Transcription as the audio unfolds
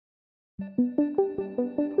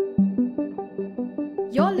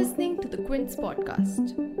You're listening to the Quince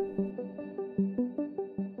Podcast.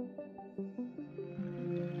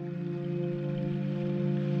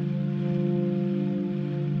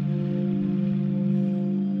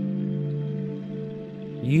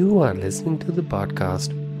 You are listening to the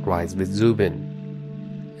podcast Rise with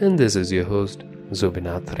Zubin, and this is your host Zubin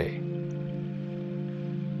Atre.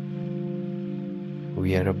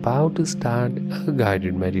 We are about to start a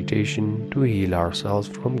guided meditation to heal ourselves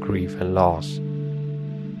from grief and loss.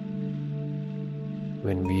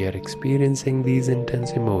 When we are experiencing these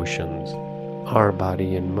intense emotions, our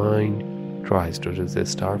body and mind tries to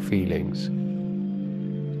resist our feelings.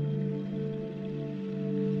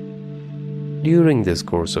 During this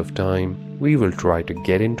course of time, we will try to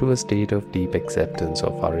get into a state of deep acceptance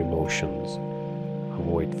of our emotions,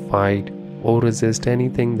 avoid fight or resist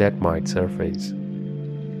anything that might surface.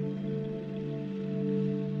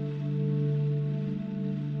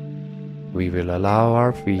 We will allow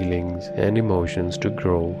our feelings and emotions to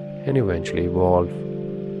grow and eventually evolve.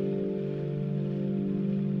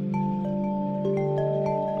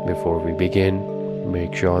 Before we begin,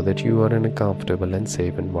 make sure that you are in a comfortable and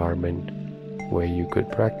safe environment where you could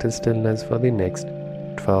practice stillness for the next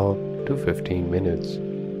 12 to 15 minutes.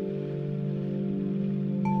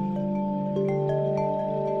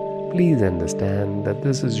 Please understand that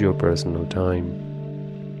this is your personal time,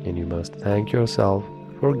 and you must thank yourself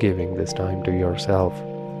for giving this time to yourself.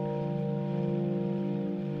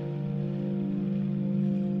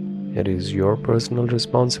 It is your personal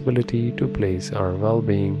responsibility to place our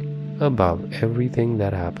well-being above everything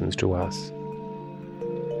that happens to us.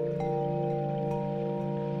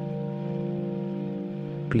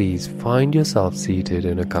 Please find yourself seated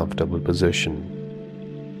in a comfortable position.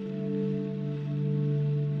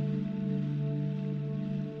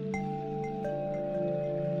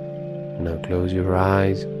 Now close your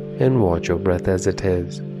eyes and watch your breath as it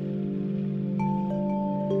is.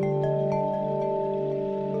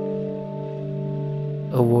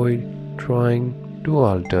 Avoid trying to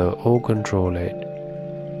alter or control it.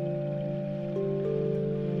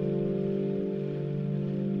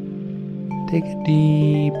 Take a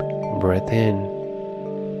deep breath in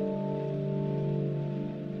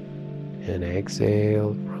and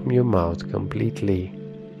exhale from your mouth completely.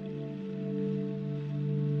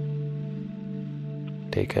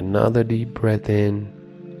 Take another deep breath in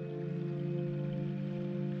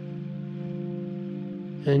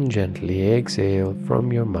and gently exhale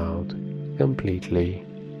from your mouth completely.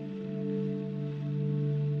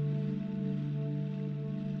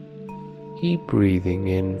 Keep breathing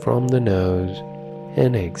in from the nose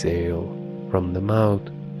and exhale from the mouth.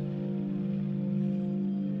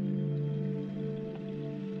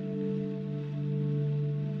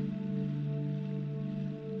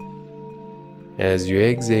 As you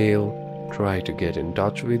exhale, try to get in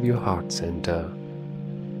touch with your heart center,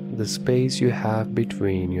 the space you have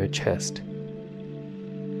between your chest.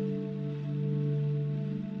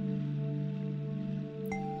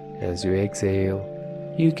 As you exhale,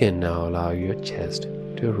 you can now allow your chest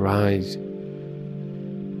to rise.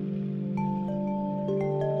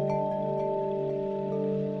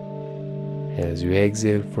 As you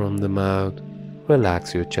exhale from the mouth,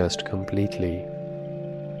 relax your chest completely.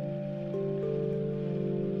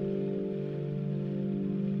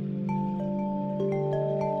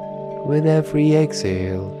 With every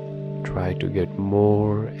exhale, try to get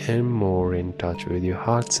more and more in touch with your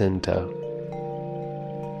heart center.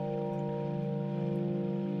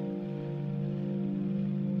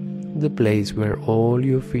 The place where all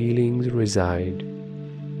your feelings reside.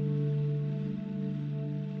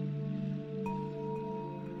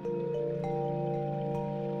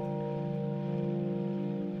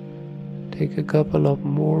 Take a couple of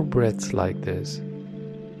more breaths like this.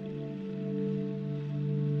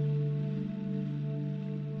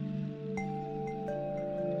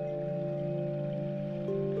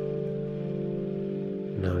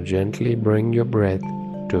 Now gently bring your breath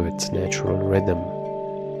to its natural rhythm.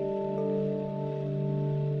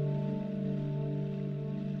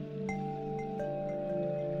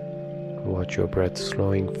 Watch your breath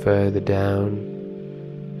slowing further down.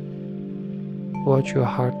 Watch your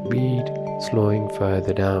heartbeat slowing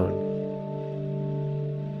further down.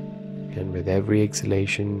 And with every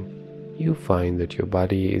exhalation, you find that your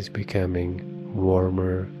body is becoming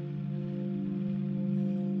warmer.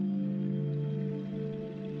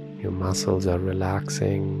 Your muscles are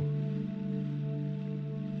relaxing.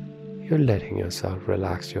 You're letting yourself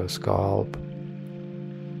relax your scalp,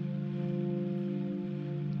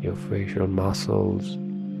 your facial muscles,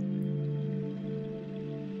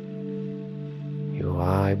 your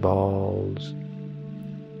eyeballs,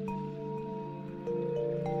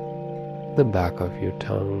 the back of your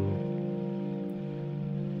tongue,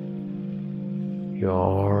 your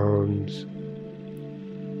arms,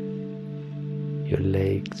 your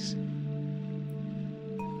legs,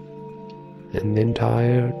 and the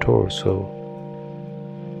entire torso.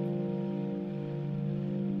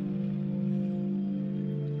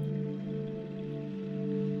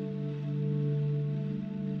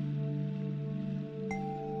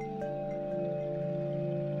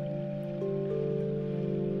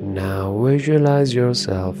 Now visualize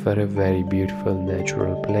yourself at a very beautiful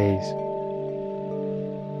natural place.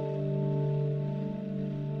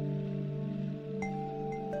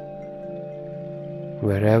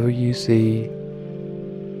 Wherever you see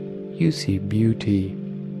beauty.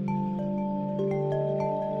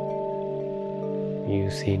 You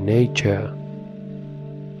see nature.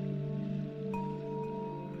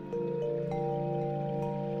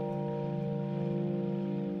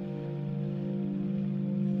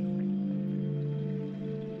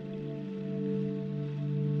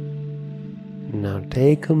 Now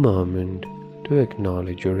take a moment to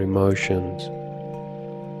acknowledge your emotions.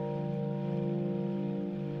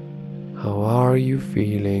 How are you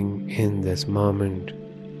feeling in this moment?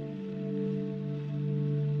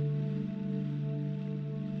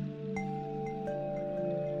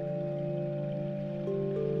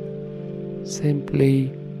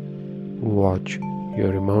 Simply watch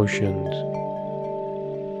your emotions.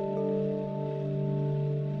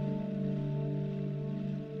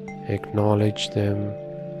 Acknowledge them.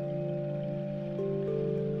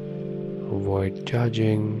 Avoid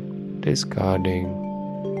judging, discarding,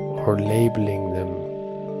 or labeling them.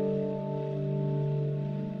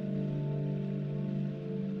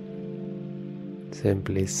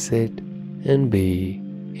 Simply sit and be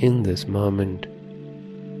in this moment.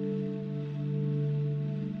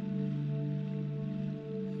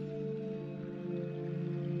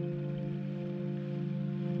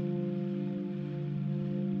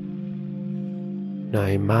 Now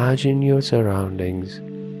imagine your surroundings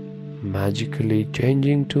magically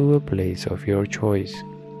changing to a place of your choice.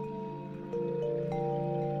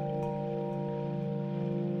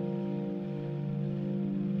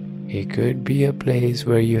 It could be a place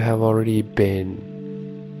where you have already been,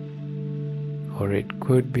 or it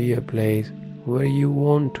could be a place where you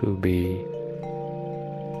want to be.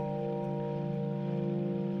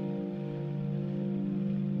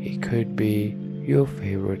 It could be your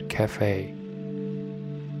favorite cafe,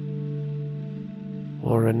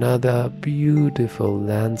 or another beautiful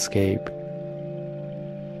landscape.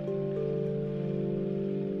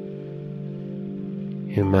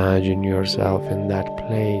 Imagine yourself in that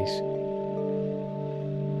place.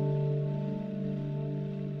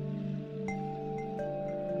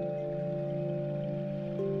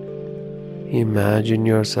 Imagine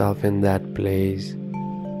yourself in that place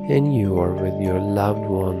and you are with your loved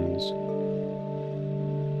ones.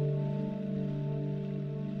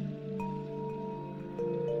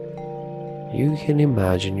 You can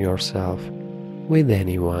imagine yourself with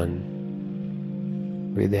anyone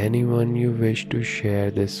you wish to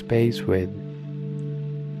share this space with.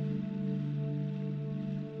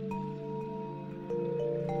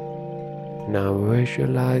 Now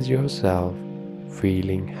visualize yourself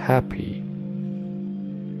feeling happy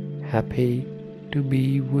to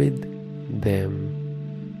be with them.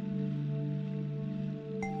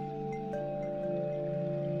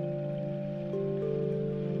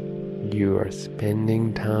 You are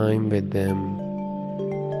spending time with them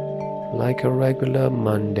like a regular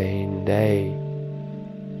mundane day.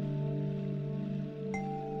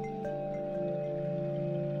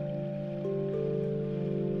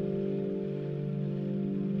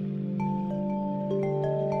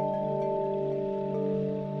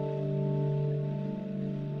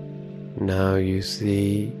 Now you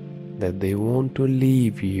see that they want to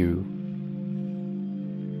leave you.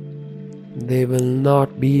 They will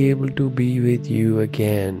not be able to be with you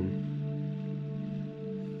again.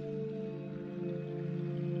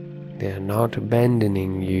 They are not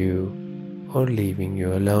abandoning you or leaving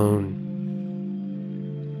you alone.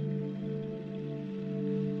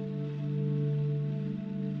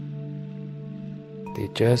 They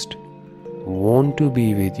just want to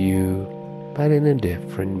be with you, but in a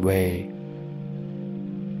different way.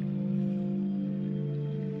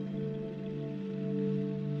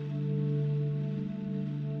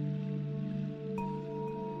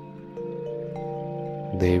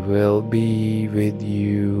 They will be with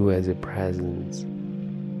you as a presence,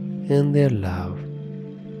 and their love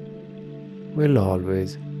will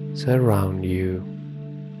always surround you.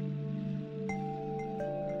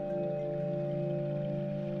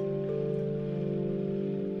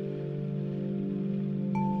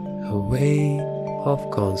 a way of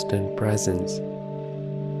constant presence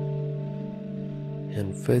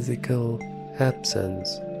and physical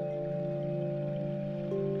absence.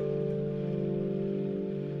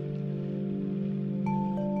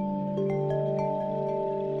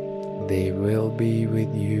 They will be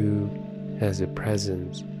with you as a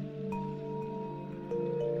presence,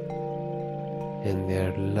 and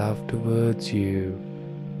their love towards you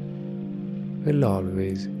will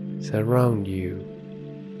always surround you.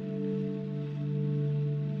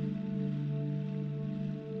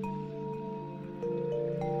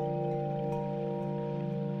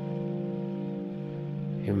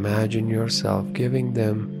 Imagine yourself giving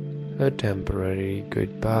them a temporary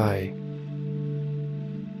goodbye.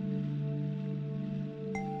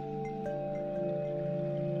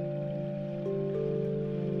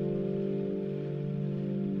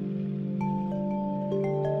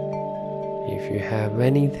 If you have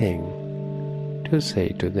anything to say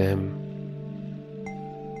to them,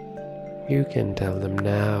 you can tell them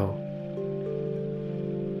now.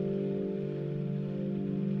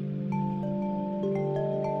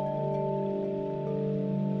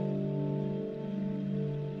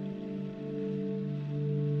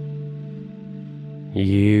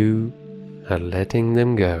 You are letting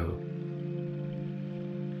them go.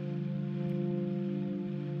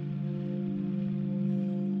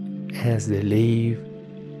 As they leave,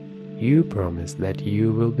 you promise that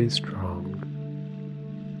you will be strong.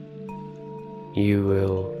 You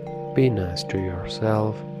will be nice to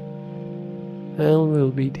yourself and will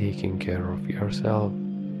be taking care of yourself.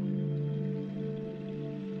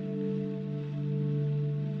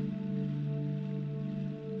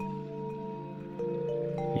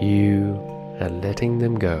 You are letting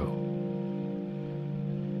them go.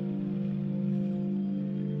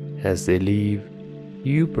 As they leave,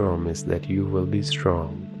 you promise that you will be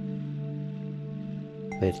strong,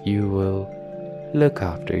 that you will look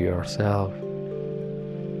after yourself.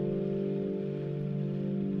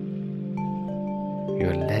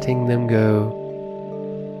 You're letting them go,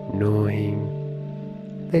 knowing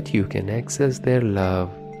that you can access their love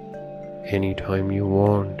anytime you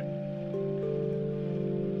want,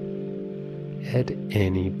 at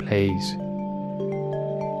any place.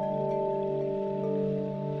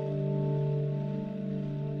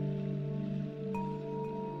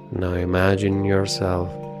 Now imagine yourself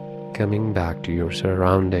coming back to your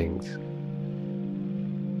surroundings.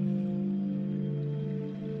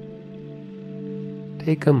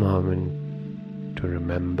 Take a moment to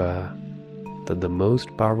remember that the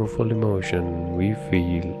most powerful emotion we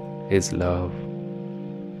feel is love.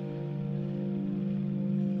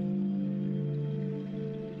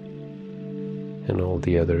 And all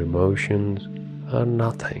the other emotions are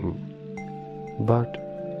nothing but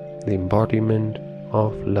the embodiment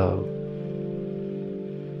of love.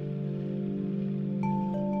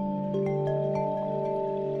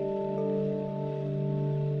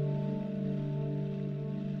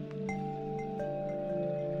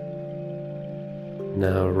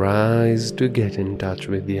 Now rise to get in touch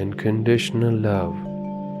with the unconditional love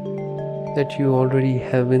that you already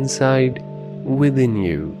have inside within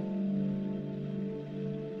you.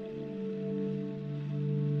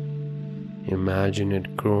 Imagine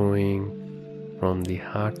it growing from the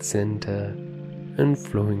heart center and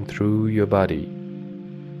flowing through your body.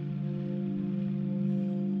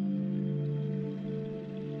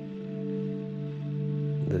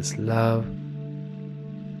 This love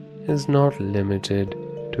is not limited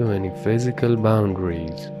to any physical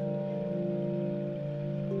boundaries,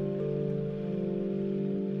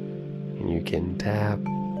 and you can tap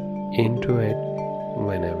into it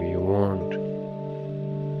whenever you want.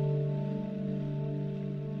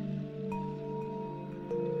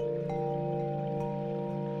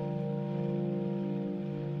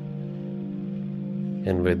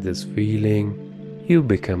 And with this feeling, you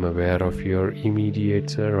become aware of your immediate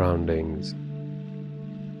surroundings.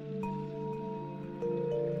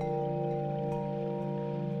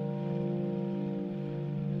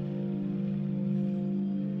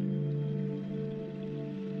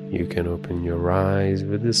 You can open your eyes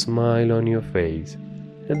with a smile on your face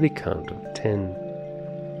at the count of 10,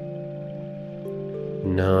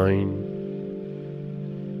 9,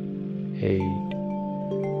 8,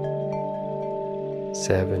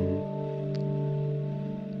 7,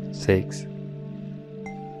 6,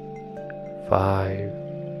 5,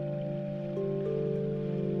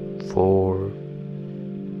 4,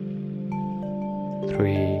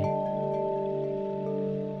 3,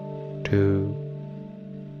 2,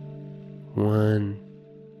 1.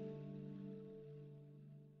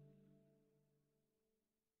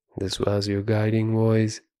 This was your guiding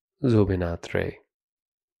voice, Zubin Atre.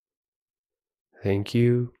 Thank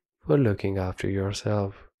you for looking after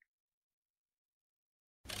yourself.